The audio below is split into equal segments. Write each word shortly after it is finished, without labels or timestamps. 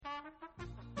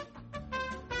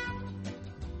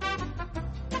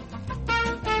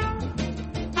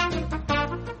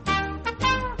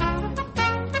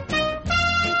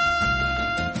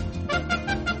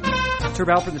Herb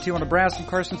Alpert, the Tijuana Brass, and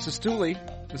Carson Sestouli.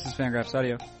 This is Fangraphs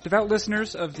Audio. Devout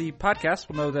listeners of the podcast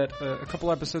will know that a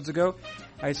couple episodes ago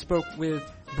I spoke with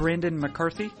Brandon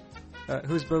McCarthy,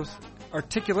 who's both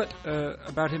articulate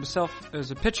about himself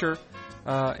as a pitcher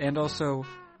and also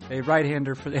a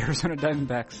right-hander for the Arizona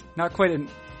Diamondbacks. Not quite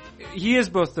he is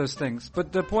both those things,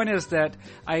 but the point is that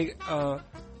I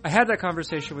had that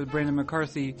conversation with Brandon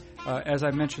McCarthy, as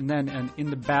I mentioned then, and in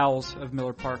the bowels of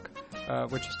Miller Park,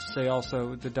 which is to say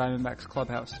also the Diamondbacks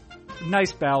clubhouse.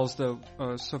 Nice bowels, though,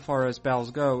 so far as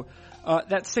bowels go.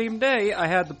 That same day, I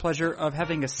had the pleasure of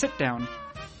having a sit-down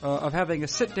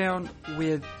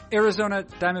with Arizona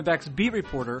Diamondbacks beat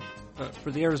reporter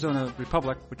for the Arizona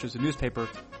Republic, which is a newspaper,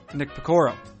 Nick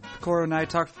Piecoro. Piecoro and I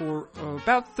talked for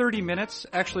about 30 minutes,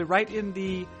 actually right in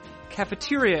the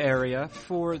cafeteria area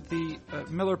for the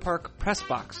Miller Park press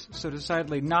box, so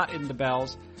decidedly not in the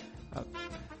bowels,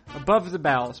 above the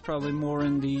bowels, probably more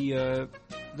in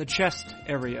the chest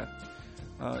area,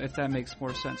 if that makes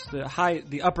more sense.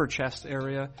 The upper chest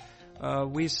area.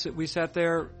 We sat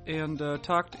there and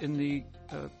talked in the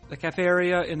cafe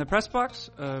area in the press box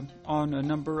on a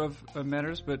number of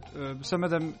matters, but some of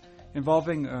them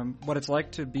involving what it's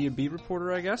like to be a beat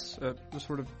reporter, I guess, the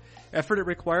sort of effort it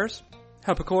requires.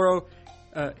 How Piecoro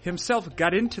himself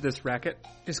got into this racket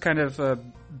is kind of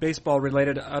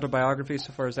baseball-related autobiography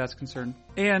so far as that's concerned.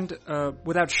 And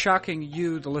without shocking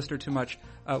you, the listener, too much,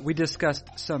 we discussed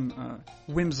some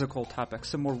whimsical topics,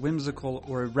 some more whimsical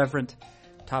or irreverent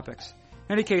topics.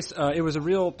 In any case, it was a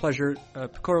real pleasure.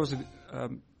 Piecoro was a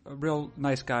real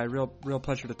nice guy, real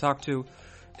pleasure to talk to,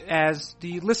 as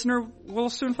the listener will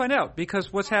soon find out,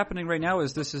 because what's happening right now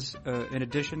is this is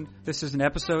an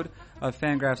episode of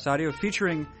Fangraphs Audio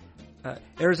featuring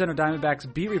Arizona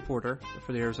Diamondbacks beat reporter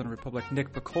for the Arizona Republic,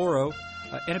 Nick Piecoro,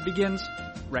 and it begins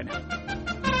right now.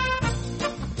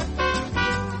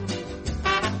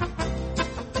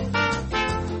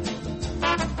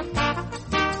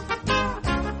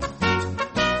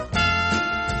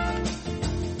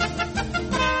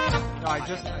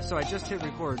 I just hit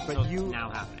record, but so it's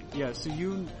now happening. Yeah, so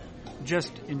you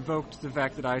just invoked the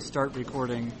fact that I start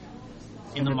recording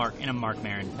in a Mark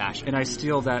Maron fashion, and I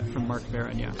steal that from Mark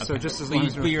Maron. Yeah. Okay. So just as long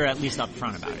as you're at least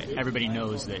upfront about it, everybody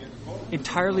knows that.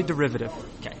 Entirely derivative.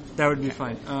 Okay, that would be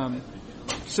fine.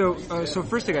 So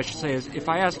first thing I should say is, if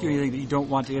I ask you anything that you don't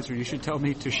want to answer, you should tell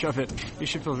me to shove it. You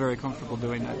should feel very comfortable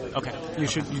doing that. Okay. You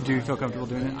do feel comfortable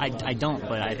doing it? I don't,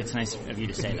 but it's nice of you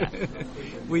to say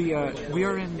that. We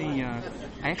are in the.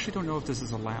 I actually don't know if this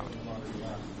is allowed.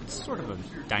 It's sort of a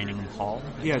dining hall.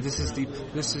 Yeah, this is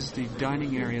the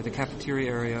dining area, the cafeteria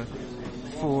area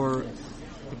for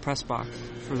the press box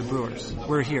for the Brewers.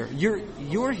 We're here.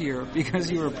 You're here because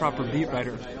you're a proper beat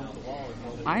writer.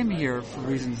 I'm here for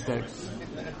reasons that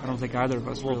I don't think either of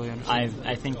us really understand.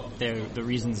 I think the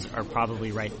reasons are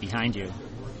probably right behind you,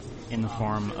 in the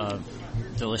form of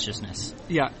deliciousness.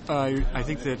 Yeah, I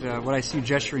think that what I see you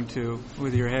gesturing to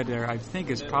with your head there, I think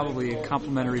is probably a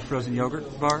complimentary frozen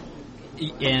yogurt bar.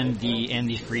 And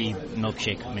the free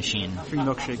milkshake machine. Free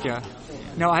milkshake, yeah.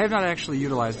 No, I have not actually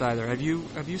utilized either. Have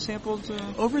you sampled?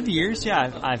 Over the years,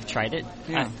 yeah, I've tried it.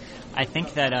 Yeah. I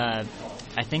think that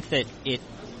it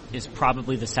is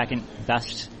probably the second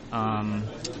best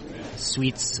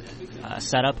sweets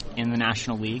setup in the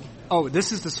National League. Oh,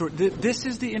 this is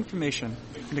the information,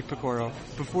 Nick Piecoro.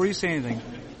 Before you say anything,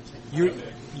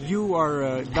 you are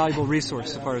a valuable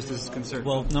resource as far as this is concerned.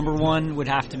 Well, number one would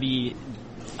have to be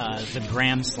the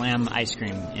Graham Slam ice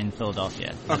cream in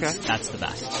Philadelphia. That's the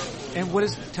best. And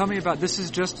tell me about, this is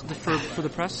just for the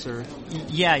press, or?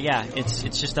 Yeah.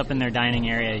 It's just up in their dining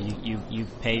area. You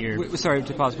pay your... Wait, sorry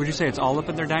to pause. Would you say it's all up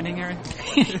in their dining area?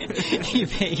 You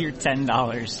pay your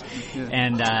 $10, yeah.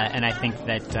 And I think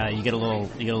that you get a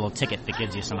little ticket that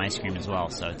gives you some ice cream as well.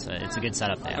 So it's a good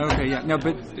setup there. Okay, yeah. No,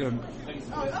 but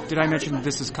did I mention that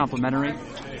this is complimentary?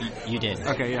 You did.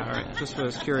 Okay, yeah. All right. Just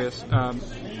was curious.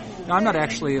 I'm not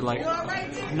actually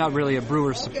I'm not really a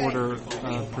Brewers supporter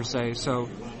per se, so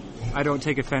I don't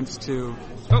take offense to.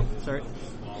 Oh, sorry.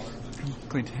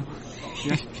 Clean table.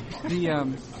 Yeah.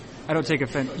 I don't take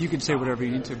offense. You can say whatever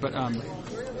you need to, but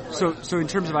so in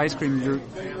terms of ice cream,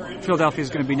 Philadelphia is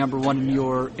going to be number one in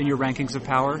your rankings of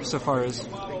power so far as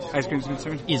ice cream is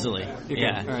concerned. Easily. Okay.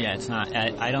 Yeah. Right. Yeah. It's not.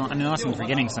 I don't. I mean, unless I'm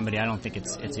forgetting somebody, I don't think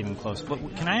it's even close. But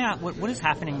can I ask what is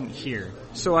happening here?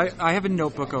 So I have a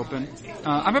notebook open.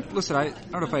 Listen, I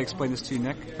don't know if I explained this to you,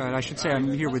 Nick. I should say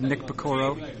I'm here with Nick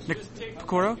Piecoro. Nick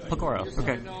Piecoro? Piecoro.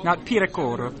 Okay, not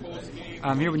Piecoro.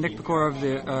 I'm here with Nick Piecoro of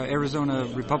the Arizona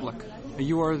Republic.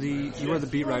 You are the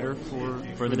beat writer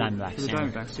for the Diamondbacks. For the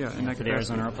Diamondbacks, yeah. And for the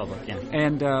Arizona Republic, yeah.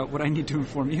 And what I need to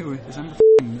inform you is I'm a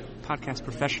podcast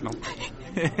professional.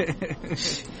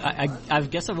 I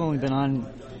guess I've only been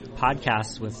on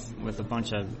podcasts with a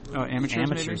bunch of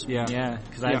amateurs. Maybe? Yeah,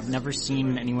 because I've never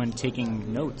seen anyone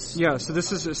taking notes. Yeah, so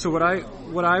this is what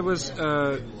I was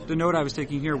the note I was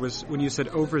taking here was when you said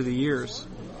over the years.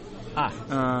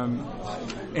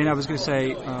 And I was going to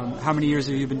say, how many years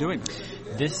have you been doing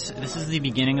this? This is the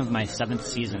beginning of my 7th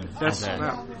season as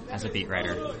a beat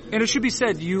writer. And it should be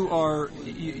said, you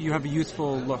have a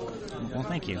youthful look. Well,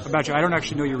 thank you. About you. I don't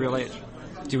actually know your real age.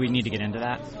 Do we need to get into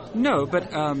that? No,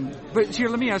 but here,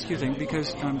 let me ask you a thing,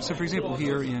 because, so for example,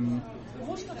 here in,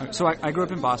 so I grew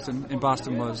up in Boston, and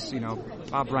Boston was,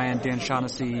 Bob Bryant, Dan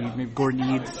Shaughnessy, maybe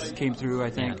Gordon Eads came through, I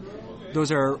think. Yeah.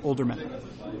 Those are older men.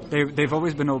 They've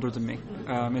always been older than me,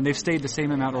 and they've stayed the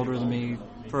same amount older than me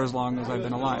for as long as I've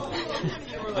been alive.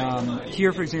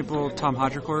 Here, for example, Tom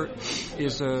Haudricourt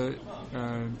is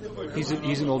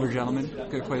he's an older gentleman,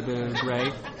 got quite a bit of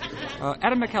gray.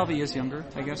 Adam McCalvey is younger,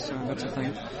 I guess, that's the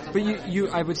thing.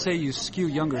 But I would say you skew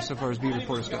younger so far as beat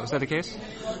reporters go. Is that the case?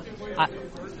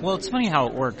 Well, it's funny how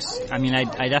it works. I mean,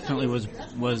 I definitely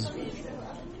was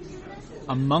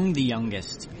among the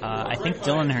youngest. I think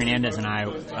Dylan Hernandez and I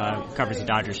covers the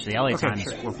Dodgers for the LA Times.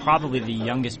 Sure. Were probably the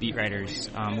youngest beat writers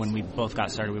when we both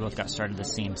got started. We both got started the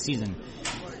same season.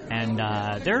 And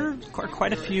there are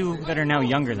quite a few that are now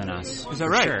younger than us. Is that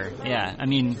right? Sure. Yeah. I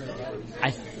mean,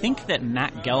 I think that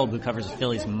Matt Gelb, who covers the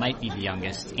Phillies, might be the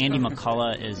youngest. Andy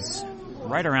McCullough is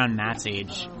right around Matt's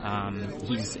age.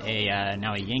 He's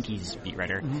now a Yankees beat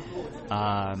writer.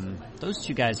 Mm-hmm. Those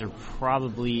two guys are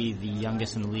probably the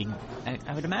youngest in the league.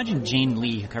 I would imagine Jane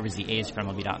Lee, who covers the A's for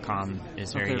MLB.com,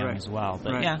 is very young as well.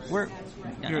 But yeah,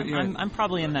 I'm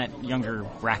probably in that younger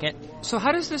bracket. So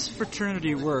how does this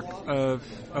fraternity work of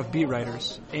beat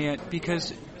writers? And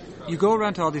because you go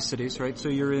around to all these cities, right? So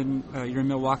you're in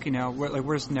Milwaukee now.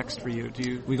 Where's next for you?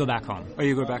 We go back home. Oh,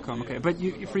 you go back home. Okay, but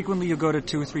you frequently go to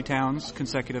 2 or 3 towns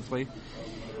consecutively,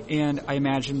 and I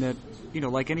imagine that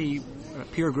like any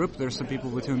peer group, there's some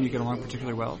people with whom you get along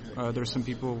particularly well. There's some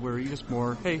people where you just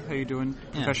more, hey, how you doing?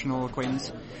 Professional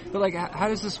acquaintance. But how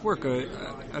does this work?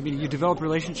 I mean, you develop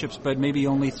relationships, but maybe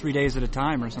only 3 days at a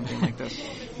time or something like this.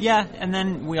 Yeah, and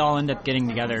then we all end up getting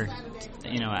together,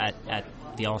 at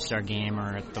the All-Star game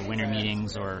or at the winter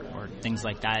meetings or things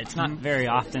like that. It's not very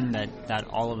often that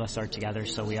all of us are together,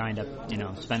 so we end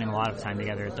up, spending a lot of time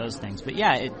together at those things. But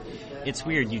yeah, it's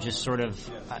weird. You just sort of,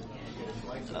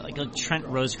 like Trent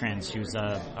Rosecrans, who's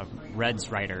a Reds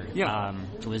writer,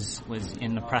 was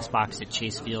in the press box at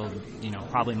Chase Field,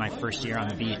 probably my first year on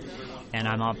the beat, and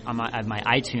I have my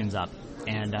iTunes up.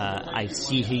 And I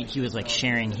see he was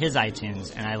sharing his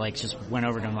iTunes, and I just went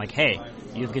over to him hey,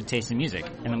 you have good taste in music,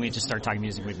 and then we just started talking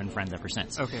music. We've been friends ever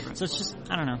since. Okay, right. So it's just,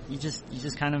 I don't know, you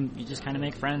just kind of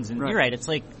make friends, and You're right. It's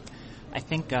I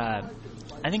think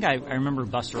I remember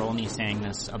Buster Olney saying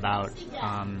this about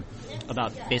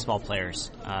baseball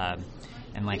players,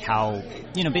 and how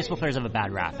baseball players have a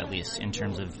bad rap, at least in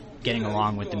terms of getting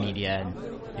along with the media,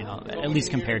 and at least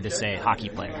compared to say hockey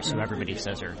players, who everybody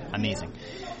says are amazing.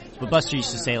 But Buster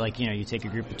used to say, you take a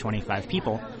group of 25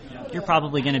 people, you're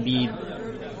probably going to be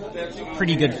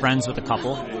pretty good friends with a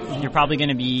couple. You're probably going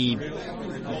to be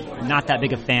not that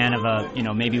big a fan of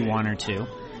maybe one or two.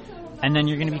 And then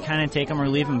you're going to be kind of take them or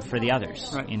leave them for the others,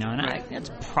 right. And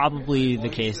that's probably the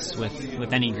case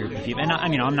with any group of people. And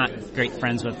I'm not great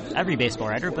friends with every baseball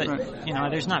writer, but,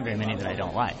 there's not very many that I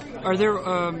don't like. Are there,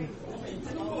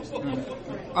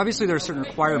 obviously there are certain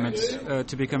requirements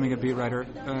to becoming a beat writer.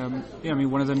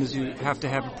 One of them is you have to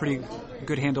have a pretty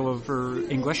good handle over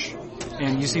English,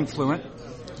 and you seem fluent.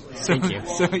 So, thank you.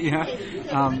 So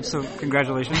yeah, so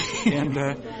congratulations.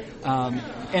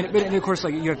 And of course,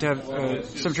 you have to have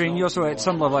some training. You also, at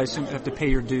some level, I assume, have to pay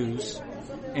your dues.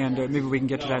 And maybe we can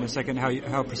get to that in a second,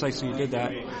 how precisely you did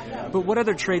that. But what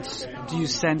other traits do you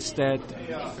sense that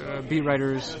beat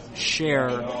writers share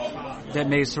that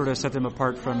may sort of set them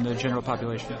apart from the general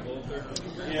population?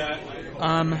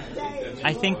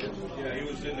 I think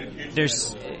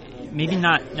there's maybe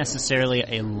not necessarily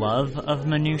a love of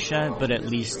minutia, but at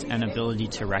least an ability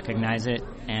to recognize it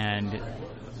and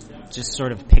just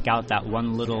sort of pick out that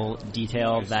one little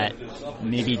detail that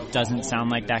maybe doesn't sound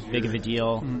like that big of a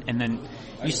deal. And then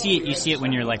you see it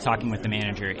when you're talking with the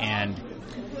manager, and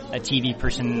a TV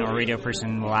person or radio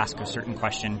person will ask a certain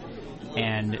question,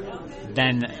 and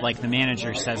then like the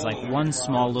manager says like one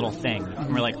small little thing,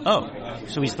 and we're like, oh,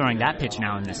 so he's throwing that pitch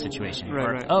now in this situation,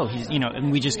 right. Oh, he's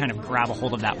and we just kind of grab a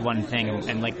hold of that one thing,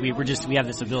 and like we have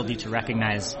this ability to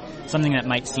recognize something that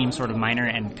might seem sort of minor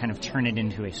and kind of turn it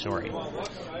into a story.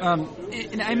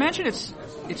 And I imagine it's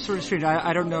sort of strange.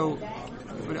 I don't know.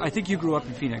 I think you grew up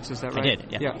in Phoenix, is that right? I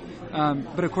did, yeah.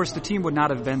 But of course the team would not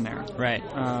have been there. Right.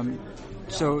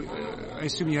 So I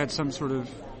assume you had some sort of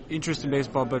interest in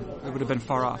baseball, but it would have been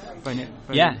far off by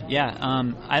Yeah.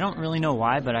 I don't really know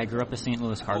why, but I grew up a St.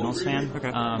 Louis Cardinals fan. Okay.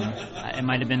 It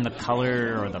might have been the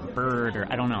color or the bird, or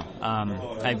I don't know.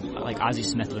 Like Ozzie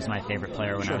Smith was my favorite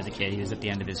player when I was a kid. He was at the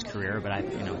end of his career, but I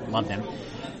loved him.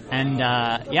 And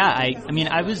I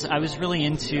was really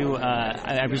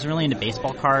into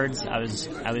baseball cards. I was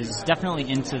definitely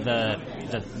into the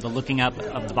looking up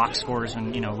of the box scores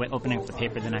and opening up the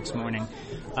paper the next morning.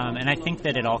 And I think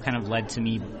that it all kind of led to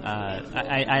me.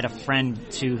 I had a friend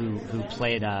too who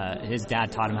played. His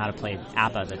dad taught him how to play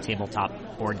APA, the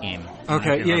tabletop board game.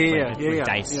 Okay, yeah.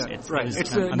 Dice. Yeah.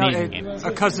 It's an amazing game.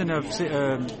 A cousin of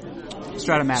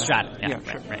Stratomatic. Strata, yeah,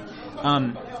 sure. right.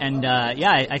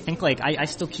 I think like I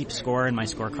still keep score in my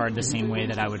scorecard the same way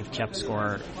that I would have kept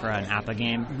score for an APA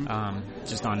game,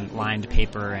 just on lined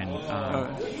paper and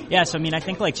So I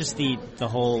think like just the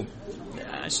whole.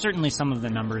 Certainly, some of the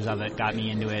numbers of it got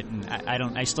me into it, and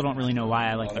I still don't really know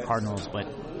why I like the Cardinals, but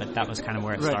that was kind of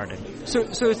where it started. So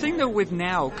the thing though with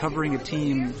now covering a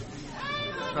team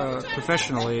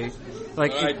professionally,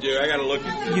 like I gotta look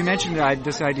at you mentioned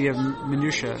this idea of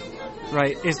minutia,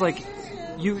 right? It's like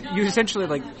you essentially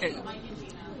like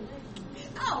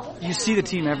you see the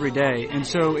team every day, and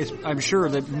so I'm sure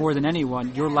that more than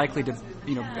anyone, you're likely to,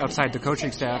 outside the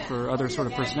coaching staff or other sort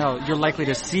of personnel, you're likely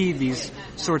to see these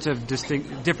sorts of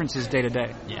distinct differences day to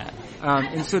day. Yeah.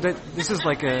 And so that this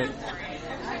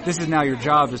is now your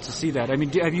job, is to see that. I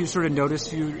mean, have you sort of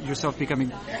noticed yourself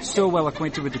becoming so well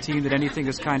acquainted with the team that anything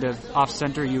is kind of off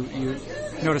center, you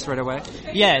notice right away?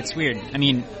 Yeah, it's weird. I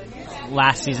mean,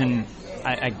 last season,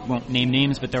 I won't name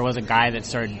names, but there was a guy that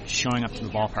started showing up to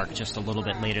the ballpark just a little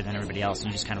bit later than everybody else, and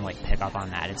you just kind of like pick up on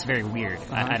that. It's very weird.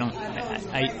 I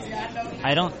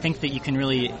don't think that you can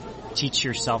really teach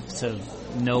yourself to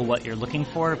know what you're looking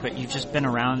for, but you've just been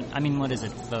around. I mean, what is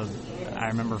it? I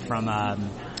remember from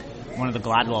one of the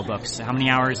Gladwell books. How many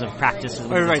hours of practice?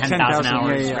 10,000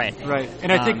 hours. Yeah. Right.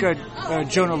 And I think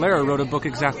Jonah Lehrer wrote a book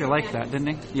exactly like that, didn't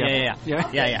he? Yeah.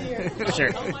 Sure.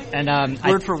 And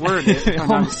word for word,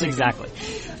 almost exactly.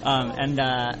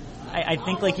 I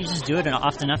think like you just do it, and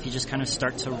often enough, you just kind of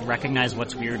start to recognize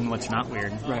what's weird and what's not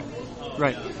weird.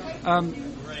 Right.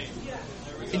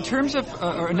 In terms of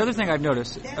another thing I've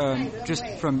noticed, just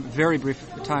from very brief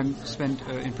time spent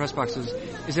in press boxes,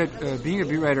 is that being a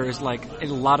beat writer is like a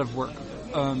lot of work,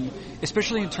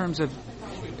 especially in terms of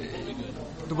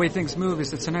the way things move.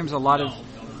 Is that sometimes a lot of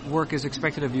work is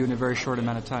expected of you in a very short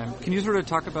amount of time. Can you sort of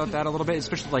talk about that a little bit,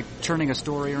 especially like turning a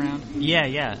story around?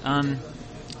 Yeah.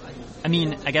 I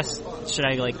mean, I guess, should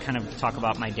I like kind of talk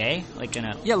about my day?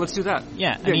 Yeah, let's do that.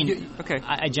 Yeah, okay.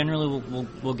 I generally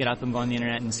will get up and go on the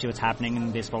internet and see what's happening in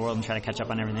the baseball world and try to catch up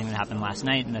on everything that happened last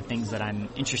night and the things that I'm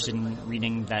interested in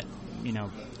reading that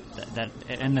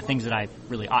and the things that I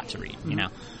really ought to read,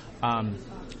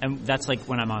 and that's like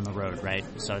when I'm on the road, right?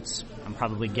 So I'm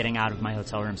probably getting out of my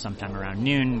hotel room sometime around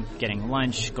noon, getting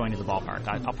lunch, going to the ballpark.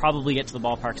 I'll probably get to the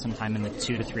ballpark sometime in the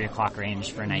 2 to 3 o'clock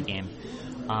range for a night game.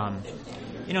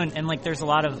 And like there's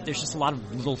just a lot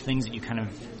of little things that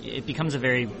it becomes a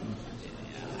very,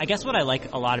 I guess what I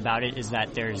like a lot about it is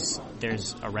that there's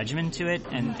a regimen to it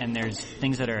and there's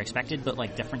things that are expected, but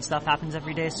like different stuff happens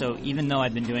every day. So even though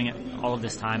I've been doing it all of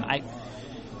this time,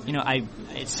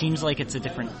 it seems like it's a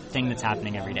different thing that's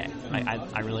happening every day.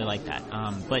 I really like that.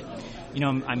 But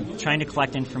I'm trying to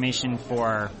collect information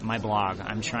for my blog.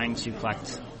 I'm trying to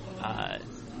collect,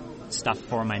 stuff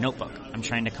for my notebook. I'm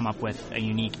trying to come up with a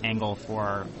unique angle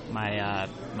for my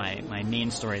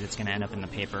main story that's going to end up in the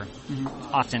paper,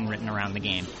 often written around the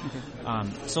game. Okay.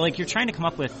 So like you're trying to come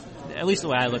up with, at least the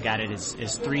way I look at it,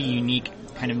 is 3 unique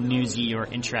kind of newsy or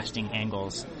interesting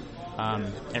angles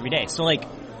every day. So like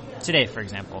today, for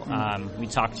example, we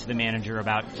talked to the manager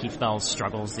about Keith Bell's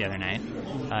struggles the other night.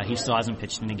 He still hasn't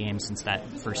pitched in the game since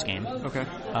that first game. Okay.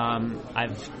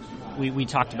 We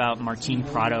talked about Martin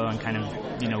Prado and kind of,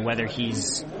 whether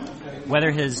his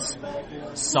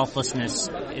selflessness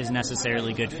is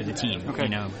necessarily good for the team. Okay. You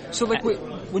know. So like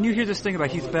when you hear this thing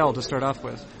about Heath Bell to start off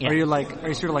with, are you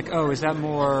sort of like, oh, is that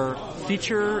more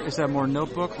feature? Is that more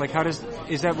notebook? Like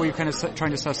is that what you're kind of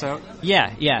trying to suss out?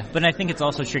 Yeah. But I think it's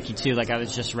also tricky too. Like I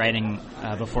was just writing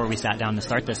before we sat down to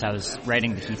start this. I was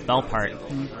writing the Heath Bell part,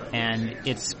 and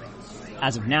it's,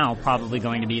 as of now, probably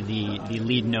going to be the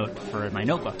lead note for my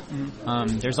notebook.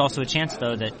 There's also a chance,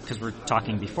 though, that, because we're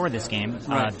talking before this game,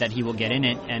 that he will get in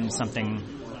it and something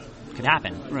could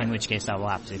happen, in which case I will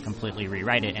have to completely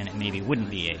rewrite it, and it maybe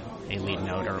wouldn't be a lead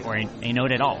note or a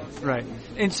note at all. Right.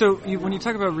 And so when you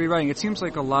talk about rewriting, it seems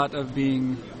like a lot of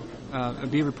being a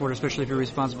beat reporter, especially if you're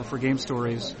responsible for game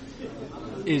stories,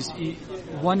 is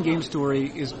one game story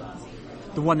is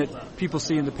the one that people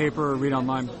see in the paper or read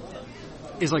online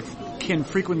is can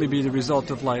frequently be the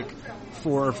result of 4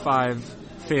 or 5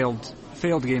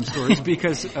 failed game stories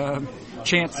because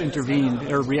chance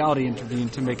intervened or reality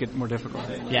intervened to make it more difficult.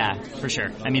 Yeah, for sure.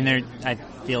 I mean, I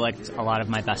feel like a lot of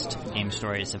my best game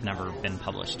stories have never been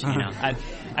published. You know, I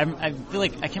feel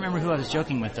like I can't remember who I was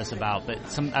joking with this about, but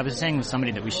I was saying with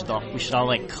somebody that we should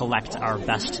all collect our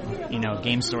best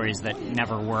game stories that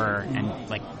never were and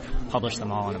publish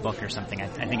them all in a book or something. I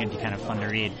think it'd be kind of fun to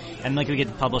read, and we get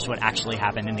to publish what actually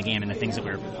happened in the game and the things that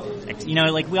we're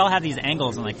we all have these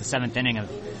angles in the 7th inning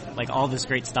of all this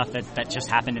great stuff that just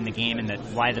happened in the game and that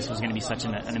why this was going to be such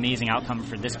an amazing outcome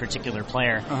for this particular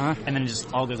player, and then it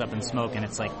just all goes up in smoke, and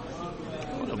it's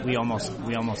we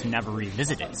almost never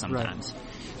revisit it sometimes.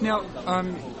 Right. Now,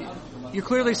 you're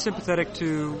clearly sympathetic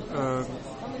to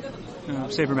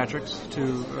sabermetrics,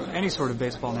 to any sort of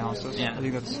baseball analysis. Yeah. I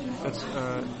think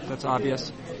that's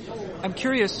obvious. I'm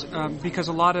curious because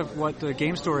a lot of what the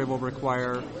game story will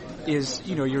require is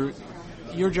your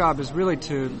job is really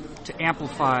to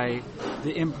amplify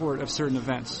the import of certain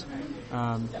events,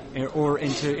 and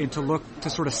to look to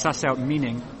sort of suss out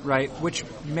meaning, right? Which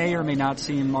may or may not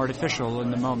seem artificial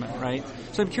in the moment, right?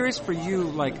 So I'm curious for you,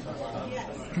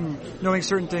 knowing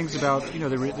certain things about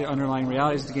the underlying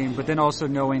realities of the game, but then also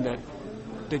knowing that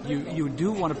you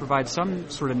do want to provide some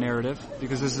sort of narrative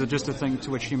because this is just a thing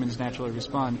to which humans naturally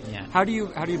respond. Yeah. How do you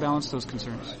balance those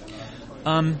concerns?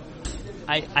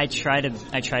 I try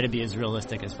to be as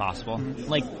realistic as possible.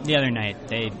 Like the other night,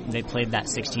 they played that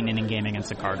 16-inning game against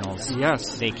the Cardinals.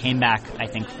 Yes. They came back, I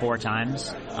think, 4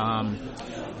 times.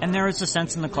 And there was a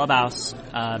sense in the clubhouse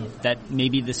that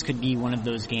maybe this could be one of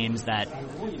those games that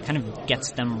kind of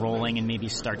gets them rolling and maybe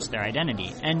starts their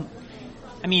identity. And,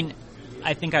 I mean,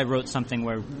 I think I wrote something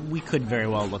where we could very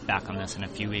well look back on this in a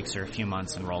few weeks or a few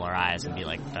months and roll our eyes and be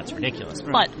like, that's ridiculous.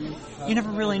 Right. But you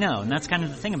never really know, and that's kind of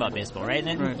the thing about baseball, right?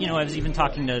 And, right. I was even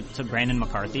talking to Brandon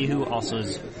McCarthy, who also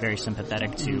is very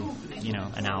sympathetic to,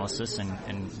 analysis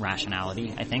and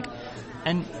rationality, I think.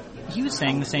 And he was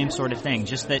saying the same sort of thing,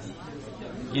 just that,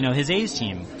 his A's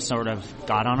team sort of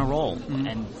got on a roll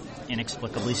and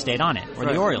inexplicably stayed on it, or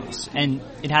right. the Orioles. And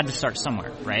it had to start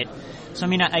somewhere, right? So, I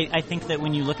mean, I think that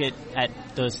when you look at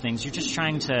those things, you're just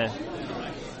trying to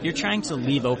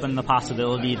leave open the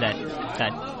possibility that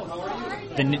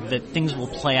things will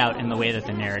play out in the way that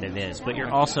the narrative is. But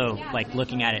you're also,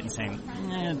 looking at it and saying,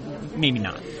 maybe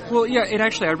not. Well, yeah,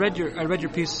 I read your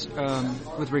piece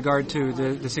with regard to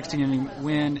the 16-inning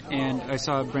win, and I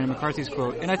saw Brandon McCarthy's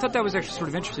quote, and I thought that was actually sort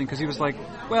of interesting because he was like,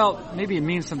 well, maybe it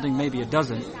means something, maybe it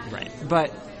doesn't. Right.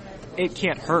 But it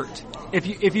can't hurt.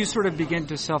 If you sort of begin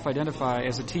to self-identify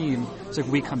as a team, it's like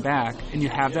we come back, and you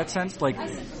have that sense,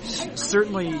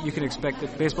 certainly you can expect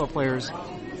that baseball players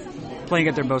playing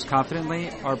at their most confidently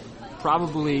are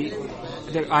probably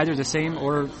they're either the same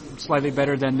or slightly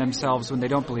better than themselves when they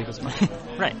don't believe as much.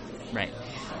 Right.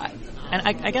 And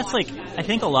I guess, I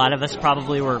think a lot of us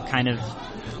probably were kind of...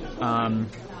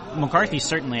 McCarthy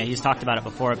certainly, he's talked about it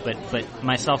before, but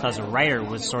myself as a writer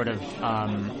was sort of,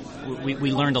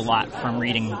 we learned a lot from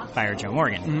reading Fire Joe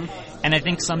Morgan. Mm-hmm. And I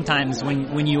think sometimes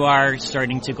when you are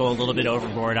starting to go a little bit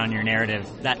overboard on your narrative,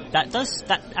 that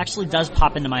actually does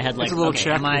pop into my head it's a little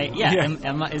check.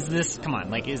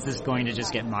 Is this going to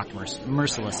just get mocked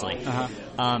mercilessly? Uh-huh.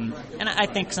 And I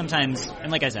think sometimes, and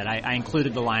like I said, I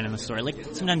included the line in the story,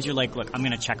 sometimes you're like, look, I'm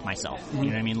going to check myself. Mm-hmm.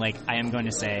 You know what I mean? I am going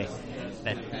to say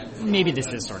that maybe this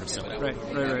is sort of silly. Right.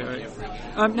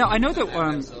 Now, I know that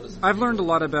I've learned a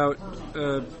lot about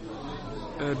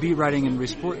beat writing and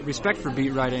respect for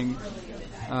beat writing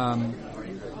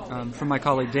from my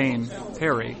colleague Dane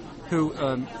Perry, who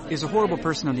is a horrible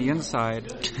person on the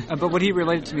inside, but what he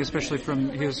related to me, especially from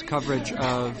his coverage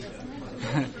of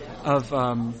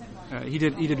he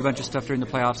did a bunch of stuff during the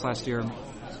playoffs last year.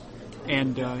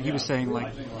 And he was saying,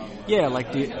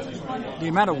 the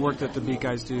amount of work that the beat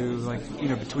guys do,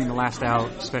 between the last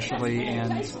out especially,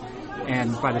 and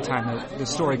and by the time the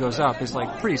story goes up is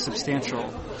like pretty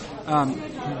substantial.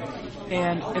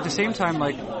 And at the same time,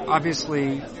 like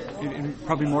obviously, and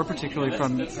probably more particularly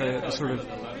from a sort of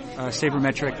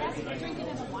sabermetric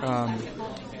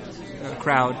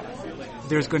crowd,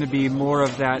 there's going to be more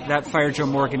of that Fire Joe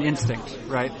Morgan instinct,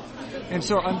 right? And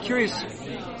so I'm curious,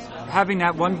 having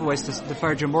that one voice, the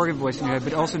Fire Joe Morgan voice in your head,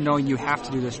 but also knowing you have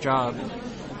to do this job,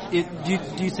 do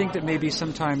you think that maybe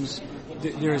sometimes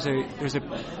there's a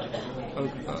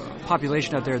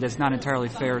population out there that's not entirely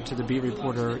fair to the beat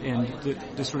reporter and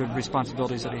the sort of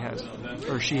responsibilities that he has,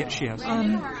 or she has?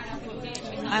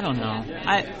 I don't know.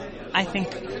 I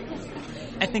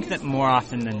think that more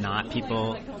often than not,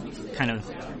 people kind of,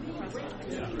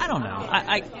 I don't know.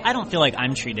 I don't feel like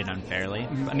I'm treated unfairly.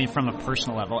 I mean, from a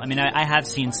personal level. I mean, I have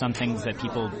seen some things that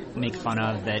people make fun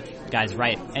of that guys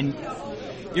write, and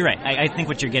you're right. I think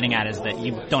what you're getting at is that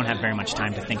you don't have very much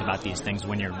time to think about these things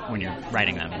when you're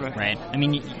writing them, right? I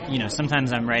mean, you know,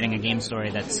 sometimes I'm writing a game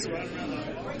story that's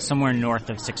somewhere north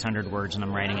of 600 words, and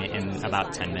I'm writing it in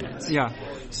about 10 minutes. Yeah.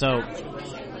 So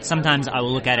sometimes I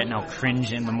will look at it and I'll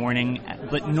cringe in the morning,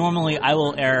 but normally I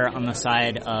will err on the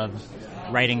side of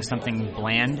writing something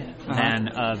bland than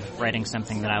of writing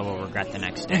something that I will regret the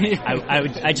next day.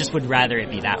 I just would rather it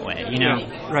be that way, you know?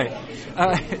 Yeah,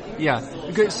 right.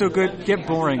 Yeah. Good. So good. Get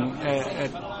boring.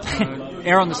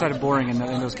 Err on the side of boring in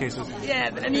those cases. Yeah,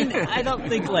 but I mean, I don't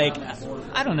think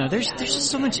I don't know. There's just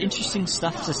so much interesting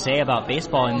stuff to say about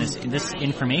baseball in this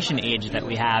information age that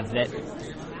we have that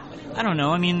I don't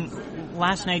know. I mean,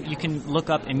 last night you can look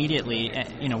up immediately,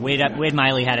 you know, Wade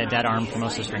Miley had a dead arm for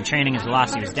most of spring training. His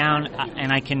velocity was down,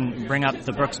 and I can bring up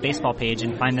the Brooks baseball page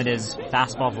and find that his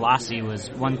fastball velocity was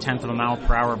 1/10 of a mile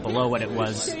per hour below what it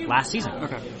was last season.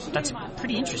 Okay. That's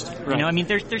pretty interesting. Right. You know, I mean,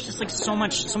 there's just like so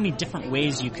many different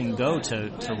ways you can go to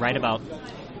write about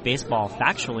baseball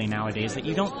factually nowadays that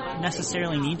you don't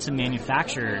necessarily need to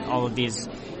manufacture all of these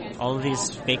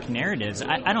fake narratives.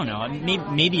 I don't know.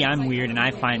 Maybe I'm weird and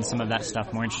I find some of that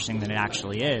stuff more interesting than it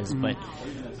actually is, but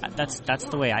that's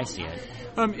the way I see it.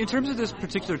 In terms of this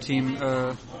particular team,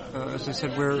 as I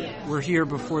said, we're here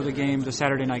before the game, the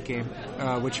Saturday night game,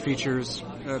 which features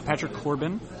Patrick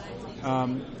Corbin,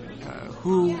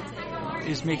 who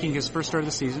is making his first start of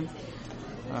the season.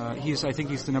 I think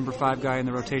he's the number 5 guy in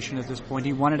the rotation at this point.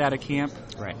 He won it out of camp,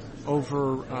 right?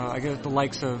 Over, I guess, the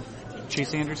likes of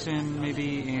Chase Anderson,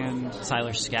 maybe, and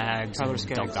Tyler Skaggs,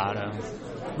 Delgado,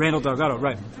 Randall Delgado,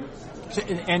 right? So,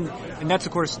 and that's,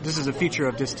 of course, this is a feature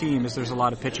of this team, is there's a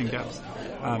lot of pitching depth.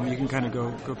 You can kind of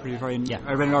go pretty far. And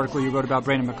I read an article you wrote about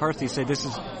Brandon McCarthy. Say this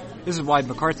is why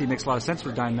McCarthy makes a lot of sense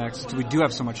for Diamondbacks. So we do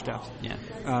have so much depth.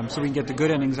 Yeah. So we can get the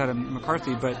good innings out of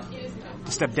McCarthy, but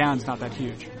the step down is not that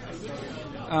huge.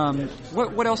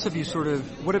 What else have you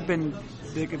what have been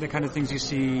the kind of things you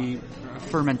see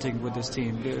fermenting with this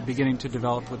team, beginning to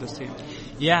develop with this team?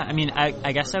 Yeah, I mean,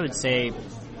 I guess I would say,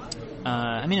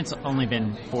 it's only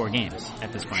been 4 games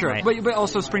at this point, sure, right? But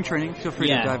also spring training. Feel free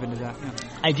to dive into that. Yeah.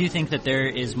 I do think that there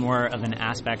is more of an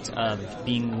aspect of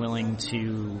being willing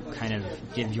to kind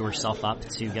of give yourself up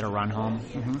to get a run home.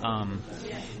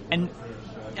 Mm-hmm.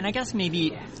 And I guess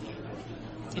maybe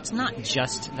it's not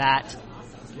just that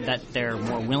they're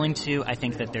more willing to. I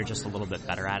think that they're just a little bit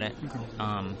better at it.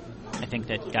 Okay. I think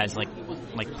that guys like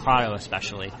Prado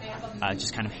especially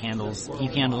just kind of handles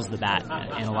the bat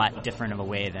in a lot different of a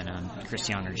way than Chris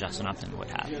Young or Justin Upton would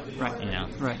have. Right. You know.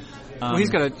 Right. Well, he's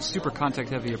got a super contact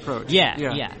heavy approach. Yeah.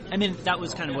 I mean, that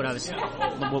was kind of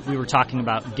what we were talking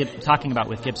about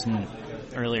with Gibson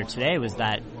earlier today, was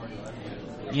that,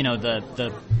 you know,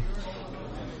 the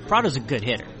Prado's a good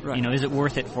hitter. Right. You know, is it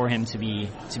worth it for him to be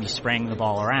spraying the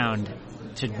ball around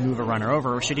to move a runner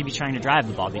over, or should he be trying to drive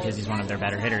the ball because he's one of their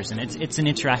better hitters? And it's an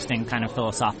interesting kind of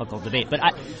philosophical debate. But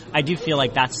I do feel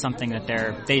like that's something that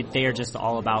they are just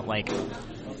all about, like,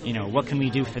 you know, what can we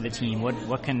do for the team?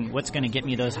 What's going to get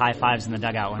me those high fives in the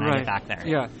dugout when I get back there?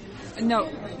 Yeah. Now,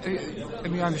 I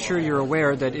mean, I'm sure you're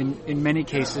aware that in many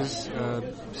cases,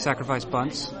 sacrifice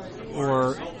bunts,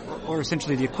 or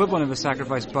essentially the equivalent of a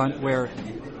sacrifice bunt, where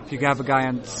if you have a guy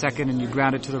on second and you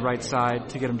ground it to the right side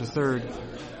to get him to third,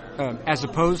 as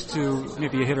opposed to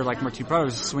maybe a hitter like Martin Prado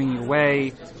is swinging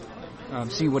away,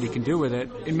 seeing what he can do with it.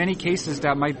 In many cases,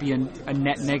 that might be a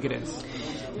net negative.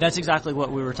 That's exactly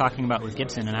what we were talking about with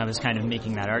Gibson, and I was kind of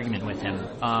making that argument with him.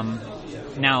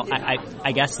 Now,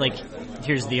 I guess, like,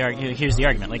 here's the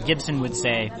argument. Like, Gibson would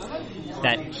say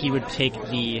that he would take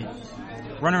the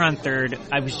runner on third.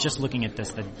 I was just looking at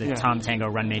this, the Tom Tango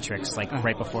run matrix,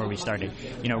 right before we started.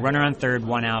 You know, runner on third,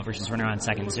 1 out, versus runner on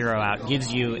second, 0 out,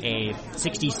 gives you a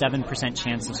 67%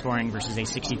 chance of scoring versus a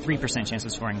 63% chance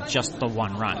of scoring just the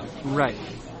 1 run. Right.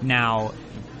 Now,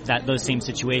 that those same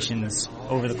situations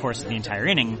over the course of the entire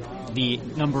inning, the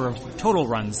number of total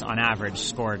runs on average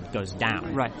scored goes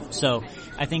down. Right. So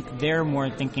I think they're more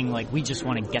thinking like, we just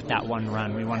want to get that one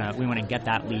run. We want to get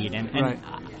that lead. And right.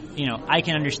 I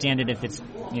can understand it if it's,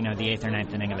 the 8th or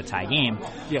 9th inning of a tie game.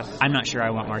 Yes. I'm not sure I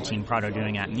want Martin Prado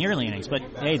doing that in the early innings, but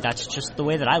hey, that's just the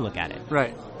way that I look at it.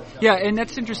 Right. Yeah, and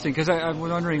that's interesting because I was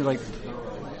wondering, like,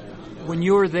 when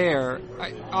you're there,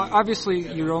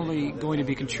 obviously you're only going to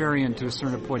be contrarian to a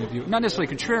certain point of view. Not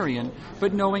necessarily contrarian,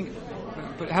 but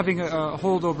having a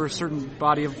hold over a certain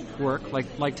body of work,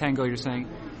 like Tango, you're saying,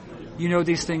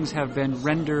 these things have been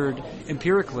rendered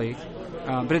empirically,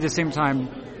 but at the same time,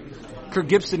 Kirk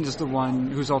Gibson is the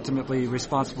one who's ultimately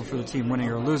responsible for the team winning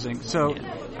or losing. So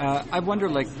I wonder,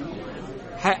 like,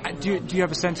 do you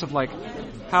have a sense of, like,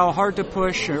 how hard to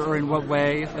push or in what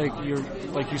way,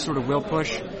 you sort of will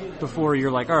push before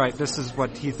you're like, all right, this is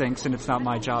what he thinks and it's not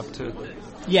my job to...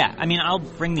 Yeah, I mean, I'll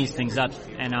bring these things up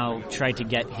and I'll try to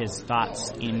get his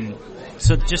thoughts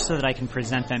so that I can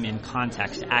present them in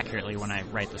context accurately when I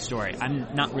write the story.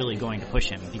 I'm not really going to push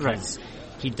him because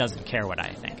he doesn't care what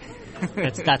I think.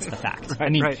 That's the fact. Right, I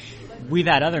mean, right. We've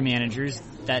had other managers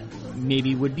that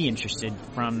maybe would be interested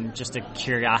from just a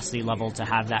curiosity level to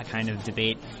have that kind of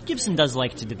debate. Gibson does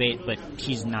like to debate, but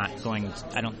he's not going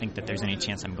to, I don't think that there's any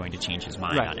chance I'm going to change his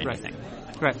mind on anything.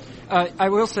 Right. I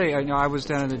will say, I was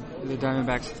down at the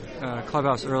Diamondbacks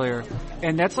clubhouse earlier,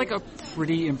 and that's like a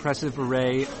pretty impressive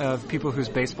array of people whose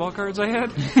baseball cards I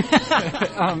had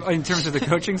in terms of the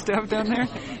coaching staff down there.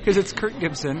 Because it's Kirk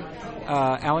Gibson,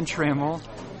 Alan Trammell,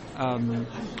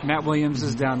 Matt Williams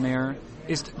is down there.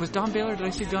 Was Don Baylor? Did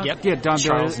I see Don? Yep. Yeah, Don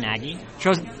Charles Baylor. Nagy.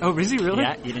 Oh, is he really?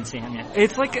 Yeah, you didn't see him yet.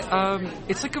 It's like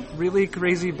a really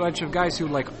crazy bunch of guys who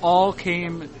all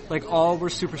were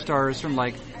superstars from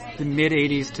the mid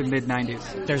 '80s to mid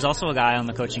 '90s. There's also a guy on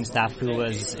the coaching staff who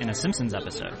was in a Simpsons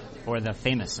episode, or the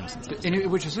famous Simpsons episode.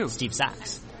 Which is who? Steve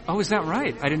Sachs. Oh, is that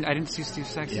right? I didn't see Steve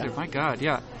Sachs either. My God,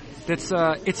 yeah. That's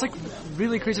it's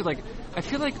really crazy. I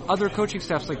feel like other coaching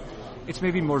staffs it's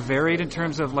maybe more varied in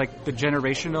terms of the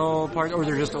generational part, or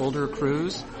they're just older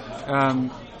crews.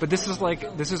 But this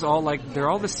is all they're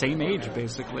all the same age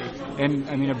basically, and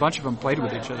I mean a bunch of them played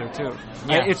with each other too.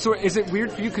 Yeah. Is it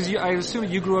weird for you because I assume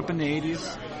you grew up in the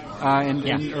 '80s and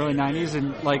early '90s,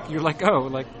 and you're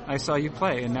I saw you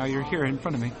play, and now you're here in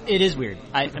front of me. It is weird.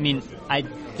 I mean I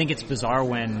think it's bizarre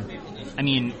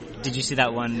did you see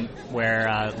that one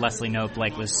where Leslie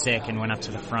Knope was sick and went up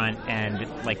to the front and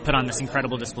put on this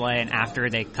incredible display, and after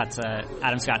they cut to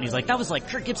Adam Scott and he's like, that was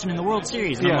Kirk Gibson in the World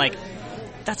Series, and I'm like,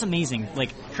 that's amazing.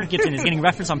 Kirk Gibson is getting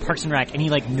referenced on Parks and Rec and he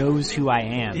knows who I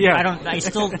am. Yeah.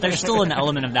 There's still an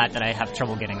element of that I have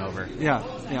trouble getting over. Yeah.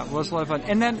 Well, it's a lot of fun.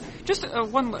 And then just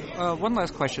one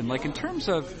last question. In terms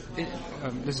of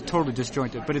this is totally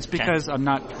disjointed, but it's because I'm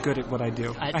not good at what I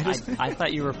do. I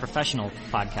thought you were a professional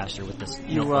podcaster with this.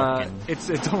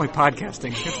 It's only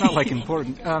podcasting. It's not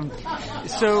important.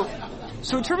 So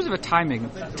in terms of timing.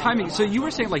 So you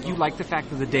were saying you like the fact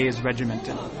that the day is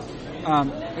regimented.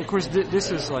 Of course,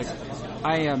 this is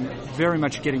I am very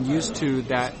much getting used to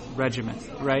that regimen,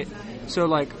 right? So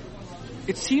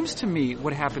it seems to me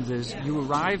what happens is you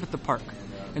arrive at the park,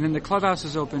 and then the clubhouse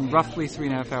is open roughly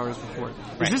 3.5 hours before.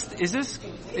 Right. Is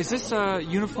this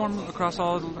uniform across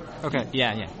all of them? Okay.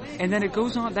 Yeah. And then it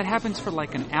goes on. That happens for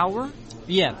an hour.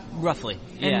 Yeah, roughly.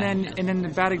 Yeah. And then the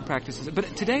batting practices.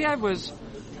 But today I was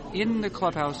in the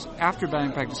clubhouse after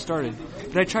batting practice started,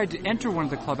 but I tried to enter one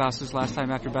of the clubhouses last time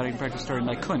after batting practice started,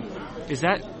 and I couldn't.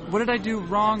 What did I do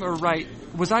wrong or right?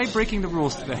 Was I breaking the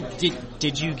rules today?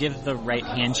 Did you give the right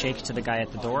handshake to the guy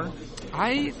at the door?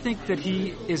 I think that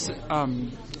he is.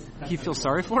 He feels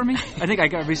sorry for me. I think I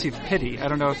received pity. I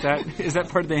don't know if is that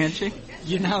part of the handshake.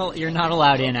 You're not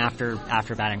allowed in after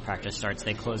batting practice starts.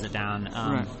 They close it down.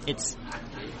 Right.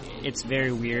 It's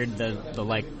very weird.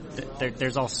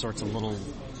 There's all sorts of little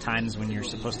times when you're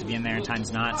supposed to be in there and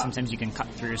times not. Sometimes you can cut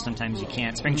through, sometimes you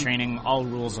can't. Spring training, all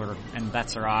rules and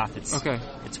bets are off.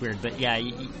 It's weird, but yeah.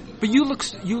 But you look,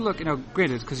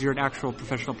 granted, because you're an actual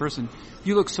professional person,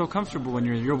 you look so comfortable when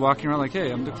you're walking around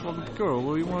hey, I'm the girl,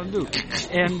 what do you want to do?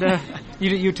 And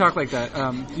you talk like that.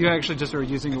 You actually just are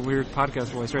using a weird podcast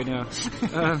voice right now.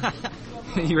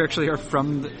 You actually are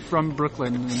from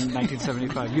Brooklyn in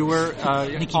 1975. You were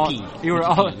Nikki P. You were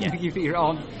you're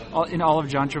all in all of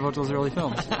John Travolta's early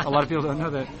films. A lot of people don't know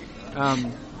that.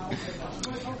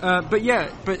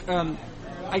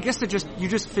 I guess you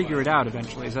just figure it out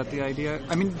eventually. Is that the idea?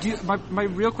 I mean, my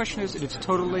real question is, it's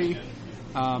totally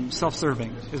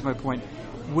self-serving. Is my point.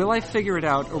 Will I figure it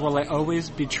out, or will I always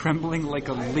be trembling like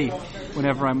a leaf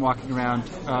whenever I'm walking around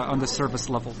on the service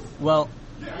level? Well,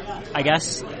 I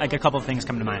guess like a couple of things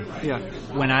come to mind. Yeah.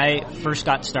 When I first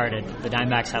got started, the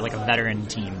Diamondbacks had like a veteran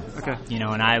team. Okay. You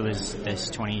know, and I was this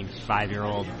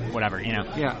 25-year-old, whatever, you know.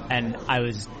 Yeah. And I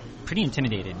was pretty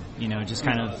intimidated, you know, just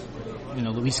kind of, you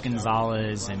know, Luis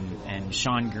Gonzalez and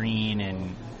Sean Green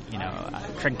and, you know,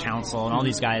 Craig Counsell and all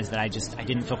these guys that I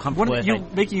didn't feel comfortable with. You're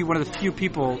making you one of the few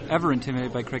people ever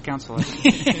intimidated by Craig Counsell. That's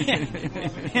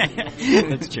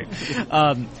true.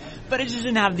 But I just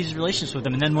didn't have these relationships with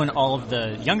them. And then when all of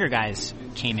the younger guys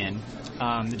came in,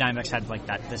 the Diamondbacks had like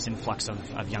this influx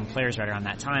of young players right around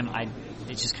that time.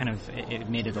 It just kind of it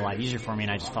made it a lot easier for me,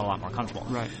 and I just felt a lot more comfortable.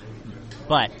 Right.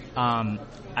 But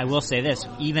I will say this: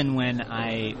 even when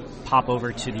I pop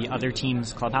over to the other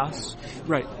team's clubhouse,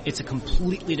 right, it's a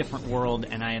completely different world,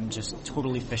 and I am just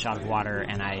totally fish out of water,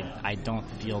 and I don't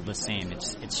feel the same.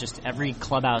 It's just every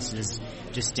clubhouse is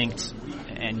distinct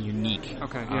and unique.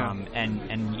 Okay, yeah.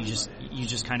 And you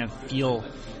just kind of feel,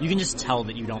 you can just tell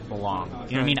that you don't belong. You know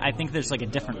what I mean? I think there's like a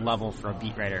different level for a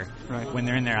beat writer when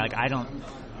they're in there. Like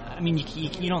I mean,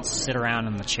 you don't sit around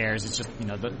in the chairs. It's just, you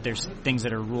know, there's things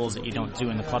that are rules that you don't do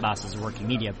in the clubhouse as a working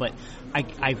media. But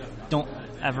I don't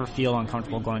ever feel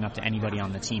uncomfortable going up to anybody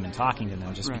on the team and talking to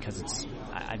them just because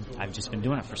I've just been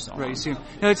doing it for so long. Right. You see,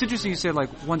 now it's interesting you said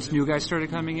like once new guys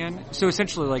started coming in. So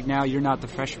essentially, like now you're not the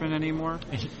freshman anymore,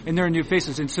 and there are new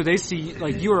faces, and so they see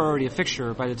like you are already a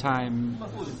fixture by the time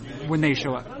when they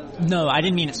show up. No, I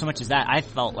didn't mean it so much as that. I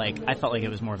felt like it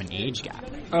was more of an age gap.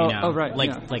 Oh, you know? Right.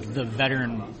 Like the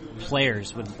veteran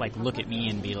players would like look at me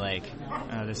and be like,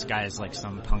 "Oh, this guy is like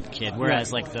some punk kid."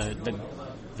 Whereas like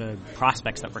the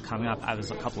prospects that were coming up, I was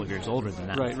a couple of years older than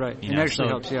that. Right. You and know? it actually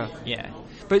helps. Yeah.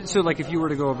 But so like if you were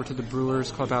to go over to the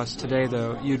Brewers clubhouse today,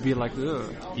 though, you'd be like,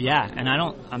 ugh. Yeah, and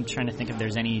I'm trying to think if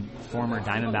there's any former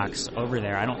Diamondbacks over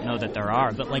there. I don't know that there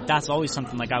are, but like that's always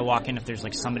something. Like I walk in if there's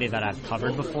like somebody that I've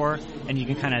covered before, and you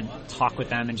can kind of talk with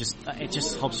them, and it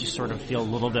just helps you sort of feel a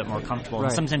little bit more comfortable. Right.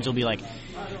 And sometimes you'll be like,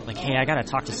 hey, I got to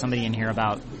talk to somebody in here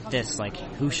about this. Like,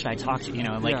 who should I talk to? You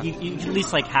know, like you at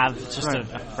least like have just a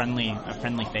friendly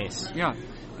face. Yeah.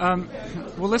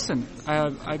 Well, listen.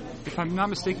 If I'm not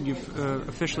mistaken, you've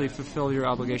officially fulfilled your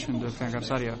obligation to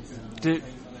Fangraphs Audio. Did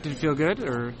it feel good,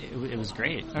 or it was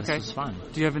great? Okay, this was fun.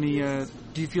 Do you have any?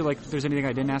 Do you feel like there's anything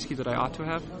I didn't ask you that I ought to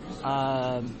have?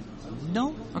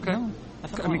 No. Okay. No.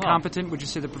 I mean, competent. Would you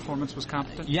say the performance was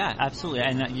competent? Yeah, absolutely.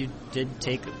 And you did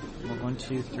take 1,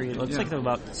 2, 3. It looks like there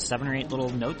were about 7 or 8 little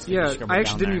notes. Yeah, I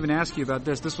actually didn't even ask you about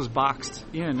this. This was boxed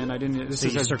in, and I didn't. So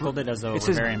you circled it as though it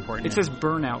was very important. It says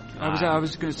burnout. I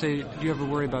was going to say, do you ever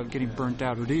worry about getting burnt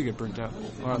out, or do you get burnt out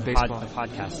on baseball? The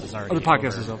podcast is already. The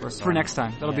podcast is over. So for next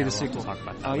time. That'll be the sequel. We'll talk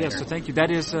about that later. Yes. So thank you. That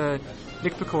is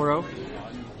Nick Piecoro,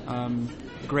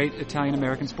 great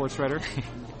Italian-American sports writer.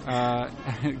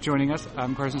 Joining us.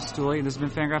 I'm Carson Stuley, and this has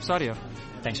been Fangraphs Audio.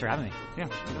 Thanks for having me. Yeah.